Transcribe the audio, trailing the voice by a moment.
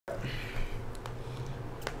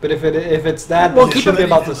But if it's that, Well, then it keep should be it-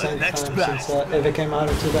 about the same time since if it came out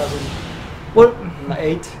in 2008. What?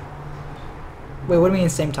 Wait, what do you mean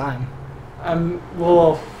same time?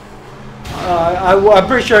 Well, I'm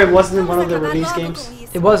pretty sure it wasn't one of the release games.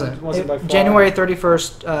 It wasn't. It wasn't by far. January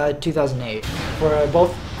 31st, 2008. For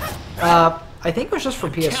both. I think it was just for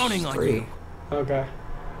PS3. Okay.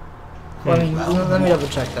 Well, I mean, let me double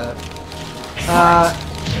check that.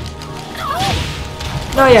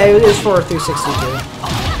 No, yeah, it was for 360 too.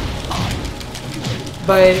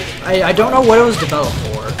 But I don't know what it was developed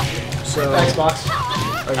for. So Xbox.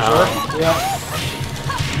 Are you sure? Yeah.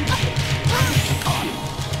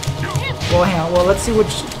 Well, hang on. Well, let's see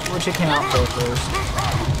which it came out for first.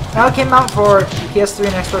 Now it came out for PS3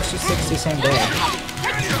 and Xbox 360 same day.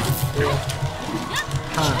 Yeah.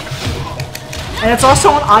 Huh. And it's also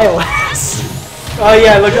on iOS. Oh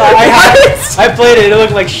yeah, look, I played it. It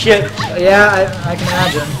looked like shit. Yeah, I can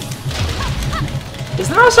imagine.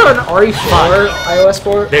 Isn't there also an RE4 iOS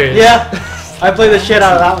port? There is. Yeah, I played the shit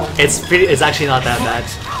out of that one. It's actually not that bad.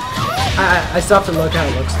 I still have to look how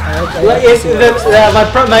it looks.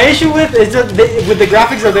 My issue with is that with the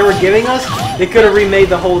graphics that they were giving us, they could have remade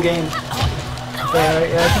the whole game.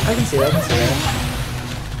 Yeah, I can see that. I can see that.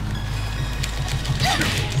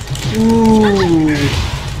 Ooh,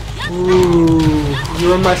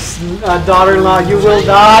 you're my daughter-in-law. You will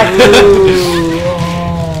die. Ooh,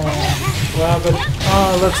 Well, but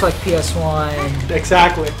oh, it looks like PS1.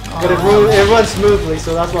 Exactly. But it runs smoothly,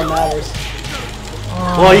 so that's what matters.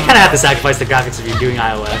 Well, you kind of have to sacrifice the graphics if you're doing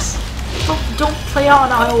iOS. Don't play on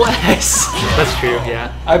iOS. That's true,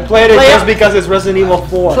 yeah. I played it just because it's Resident Evil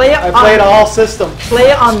 4. I played all systems. Play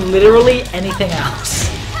it on literally anything else.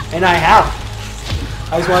 And I have.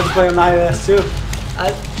 I just wanted to play on iOS too.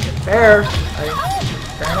 Fair.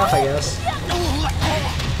 Fair enough, I guess.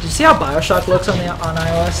 Did you see how Bioshock looks on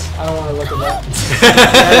iOS? I don't want to look at that.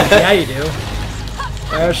 Yeah, you do.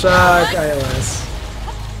 Bioshock iOS.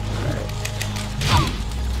 Right.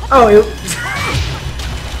 Oh,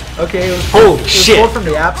 okay. It was pulled from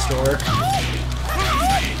the App Store.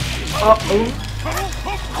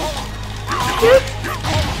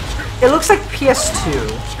 It looks like PS2.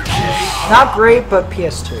 Not great, but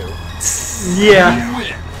PS2. Yeah.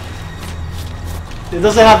 It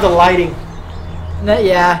doesn't have the lighting. No,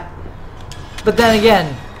 yeah. But then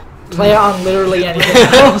again, play it on literally anything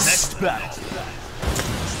else.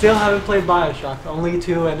 Still haven't played Bioshock. Only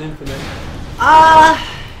 2 and Infinite.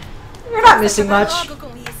 You're not missing much.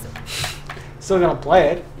 Still gonna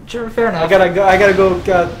play it. Sure, fair enough. I gotta go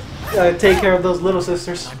take care of those little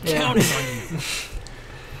sisters. Yeah.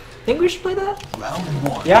 Think we should play that?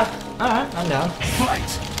 Yeah. Alright, I'm down.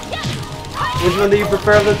 Which one do you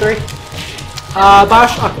prefer of the 3?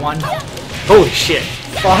 Bioshock 1. Holy shit.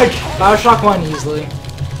 Fuck. Bioshock 1 easily.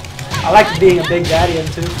 I like being a big daddy in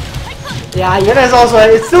 2. Yeah,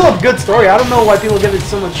 It's still a good story. I don't know why people give it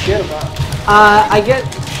so much shit about. I get,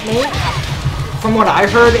 from what I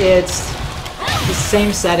heard, it's the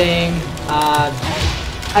same setting.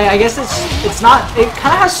 I guess it's not. It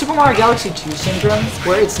kind of has Super Mario Galaxy 2 syndrome,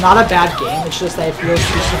 where it's not a bad game. It's just that it feels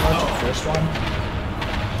too similar to the first one.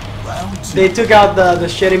 They took out the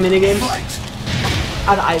shitty minigames.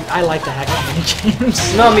 I like the hacking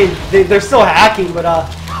minigames. No, I mean they're still hacking, but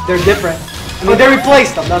they're different. I mean they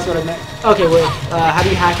replaced them. That's what I meant. Okay, wait. How do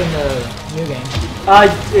you hack in the new game?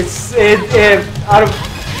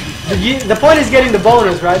 The point is getting the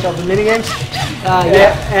bonus, right, of the minigames.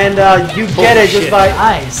 Yeah. And you get it just by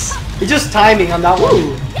nice. It's just timing on that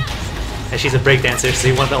one. And she's a breakdancer, so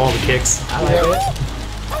you want all the kicks. I like it.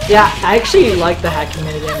 Yeah, I actually like the hacking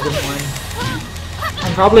minigames in one.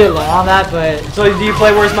 I'm probably alone on that, but so do you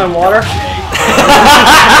play Where's My Water?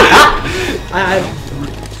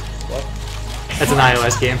 That's an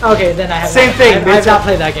iOS game. Okay, then I have. Same thing. I've not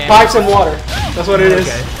played that game. Pipes and water. That's what it is.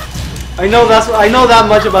 Okay. I know that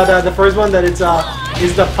much about the first one, that it's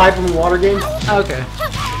the pipe and water game. Okay.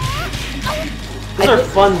 Those are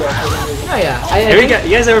fun though. Oh yeah. You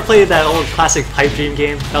guys ever played that old classic Pipe Dream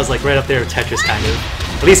game? That was like right up there with Tetris, kind of.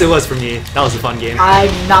 At least it was for me. That was a fun game.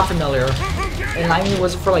 I'm not familiar. And I mean,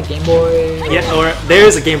 was it for like Game Boy? Yeah, or there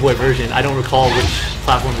is a Game Boy version. I don't recall which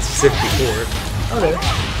platform it's specifically for. Okay.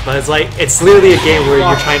 But it's literally a game where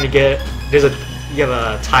you're trying to get. You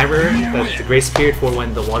have a timer, the grace period for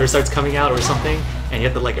when the water starts coming out or something, and you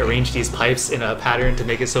have to like arrange these pipes in a pattern to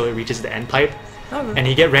make it so it reaches the end pipe. Okay. And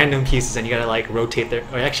you get random pieces, and you gotta like rotate them.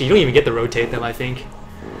 Or actually, you don't even get to rotate them, I think.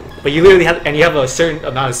 But you literally have, and you have a certain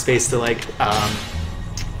amount of space to like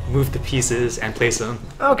move the pieces and place them.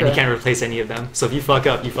 Okay. And you can't replace any of them. So if you fuck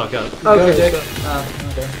up, you fuck up. Okay. Dick.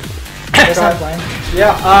 Okay. Guess I'm playing.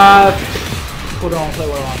 Yeah. What do I want to play?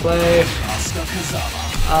 What do I want to play?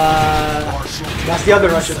 That's the other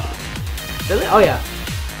Russian. Really? Oh yeah.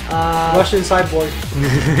 Russian cyborg.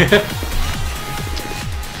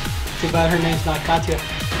 Too bad her name's not Katya.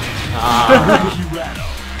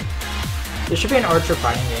 There should be an archer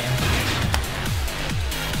fighting game.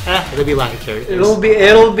 It'll be a lot of characters. It'll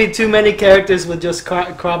be too many characters with just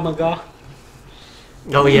Krav Maga.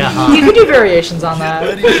 Oh yeah. You could do variations on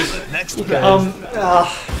that.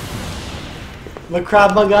 The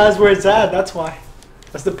Krav Maga is where it's at. That's why.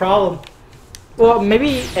 That's the problem. Well,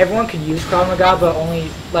 maybe everyone could use Krav Maga, but only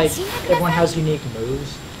like everyone has unique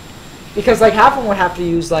moves. Because like half of them would have to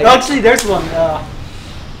use like. Actually, there's one.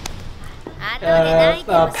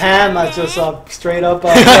 Pam is just straight up.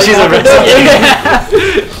 She's a wrestler.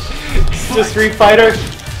 Just Street Fighter.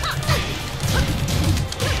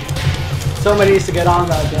 Somebody needs to get on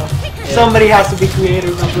that though. Yeah. Somebody has to be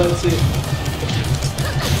creative. Let's see.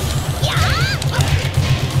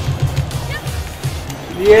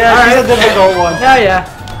 Yeah, Alright. she's a difficult one. Yeah.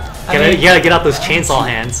 You gotta get out those chainsaw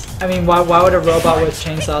hands. I mean, why would a robot with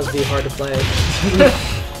chainsaws be hard to play?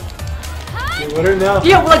 You wouldn't know.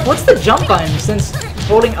 Yeah, well, like, what's the jump button? Since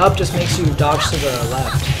holding up just makes you dodge to the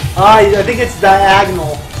left. I think it's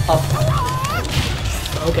diagonal up.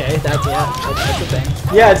 Okay, that's a thing.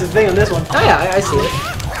 Yeah, it's a thing on this one. Oh yeah, I see it.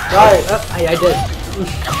 Right. I did.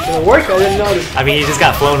 Did it work? I didn't notice. I mean, you just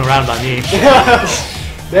got flown around by me.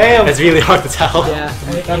 Damn. It's really hard to tell. Yeah.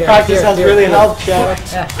 That practice has really helped, Chad.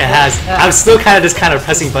 Yeah. It has. I'm still kind of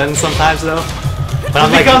pressing buttons sometimes though. But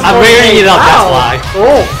I'm like, becomes I'm more wearing it up, that's Wow. why.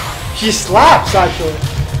 Oh, she slaps actually.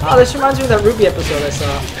 Oh, this reminds me of that Ruby episode I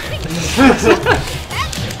saw.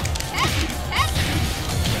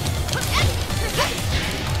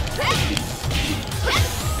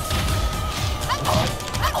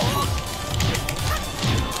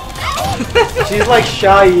 She's like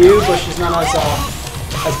Shy Yu, but she's not as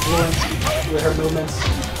fluent with her movements.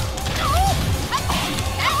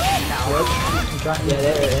 Yeah,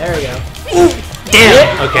 there we go.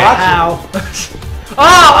 Damn! Okay. Ow.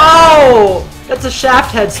 Oh! That's a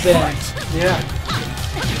shaft head spin. Yeah.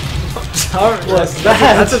 Sorry. What's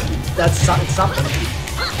that? That's something.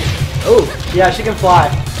 Oh, yeah, she can fly.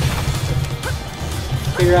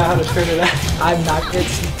 Figure out how to turn it out. I'm not.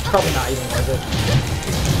 It's probably not even worth it.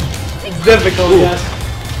 It's difficult, yes.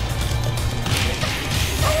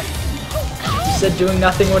 You said doing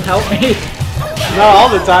nothing would help me. Not all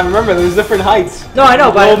the time. Remember, there's different heights. No, I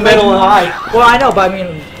know, but low, middle, and high. Well, I know, but I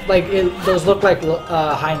mean, like those look like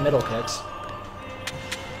high and middle kicks.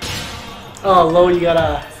 Oh, low, you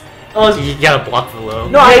gotta. Oh, You gotta block the low.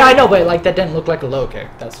 No, I know, but like that didn't look like a low kick.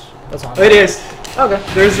 That's all. it is. Okay.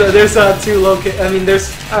 There's two low kicks. I mean,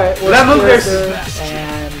 there's All right. that move. There's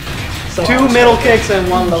and two middle kicks and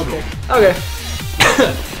one low kick. Okay.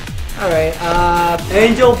 All right.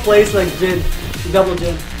 Angel plays like Jin, double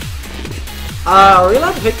Jin. Are we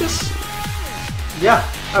allowed to pick this? Yeah.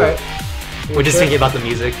 All right. We're just thinking about the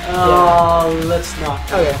music. Let's not.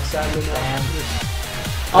 Okay. Sadly not.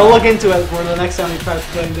 I'll look into it for the next time we try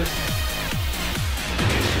playing this.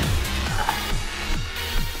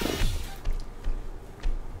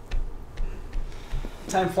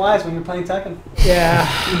 Time flies when you're playing Tekken. Yeah.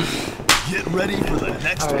 Get ready for the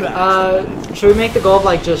next All battle. right. Should we make the goal of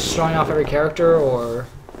like just showing off every character, or?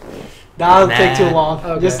 That'll take too long.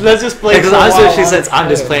 Okay. Let's just play. Because for a honestly, while she says longer. I'm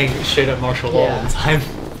just playing straight up martial law all the time.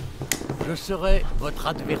 Je serai votre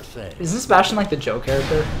adversaire. Isn't Sebastian like the Joe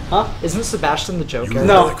character? Huh? Isn't Sebastian the Joe character?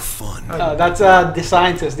 No. Fun. That's the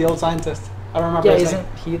scientist, the old scientist. I don't remember Yeah, his name.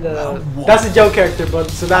 isn't he the? That's a Joe character,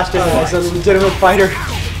 but Sebastian is a legitimate fighter.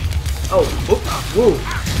 Oh. Woo.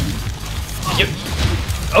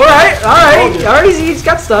 All right. He's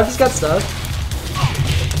got stuff. He's got stuff.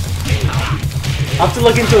 I have to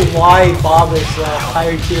look into why Bob is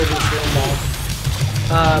higher tier than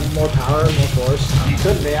Bob. More power, more force.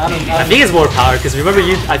 Could be. I I think it's more power because remember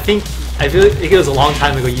you. I feel like it was a long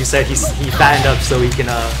time ago. You said he fattened up so he can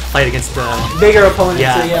fight against the bigger opponents.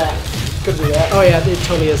 Yeah. So yeah, could be that. Oh yeah, it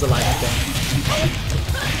totally is a lighting thing.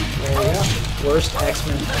 There we go. Worst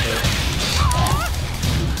X-Men ever.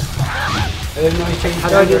 I didn't know he changed. How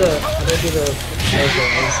do I do gender. the?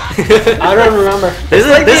 I don't remember. This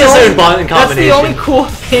is Like this the is only- certain bond That's the combination. only cool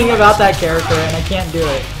thing about that character, and I can't do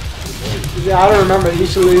it. Yeah, I don't remember. He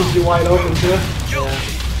usually leaves you wide open too. Yeah.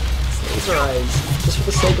 Laser eyes, just for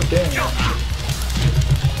the sake of doing it.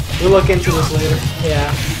 We'll look into this later.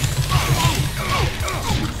 Yeah.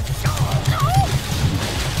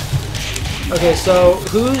 Okay, so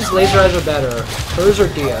whose laser eyes are better? Hers or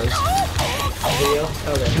Dio's? Dio?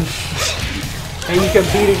 Okay. And you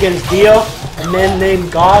compete against Dio, a man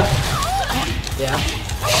named God. Yeah.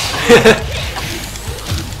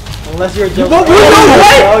 A Unless you're a joke. What?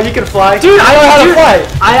 Oh, you can fly. Dude, I know how to fly.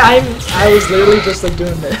 I was literally just like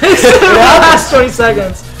doing this for the last 20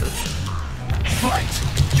 seconds.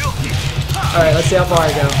 Alright, let's see how far I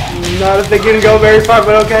go. Not if they can go very far,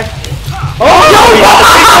 but okay. Oh, you got the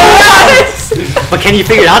laser. But can you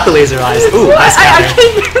figure out the laser eyes? Ooh, nice counter.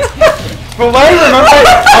 But why do you remember?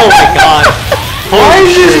 Oh my god. Why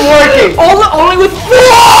is this working? Only with.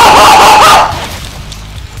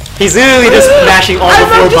 He's literally just mashing all the 4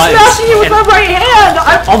 I'm just buttons. mashing it with my right hand.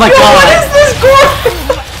 Oh my god. What is this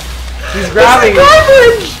garbage? He's grabbing This is it.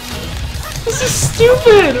 garbage. This is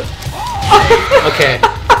stupid. Okay.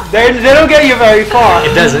 They don't get you very far.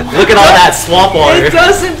 It doesn't. Look at all that swamp water. It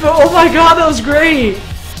doesn't, but oh my god, that was great.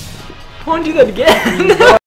 I want to do that again.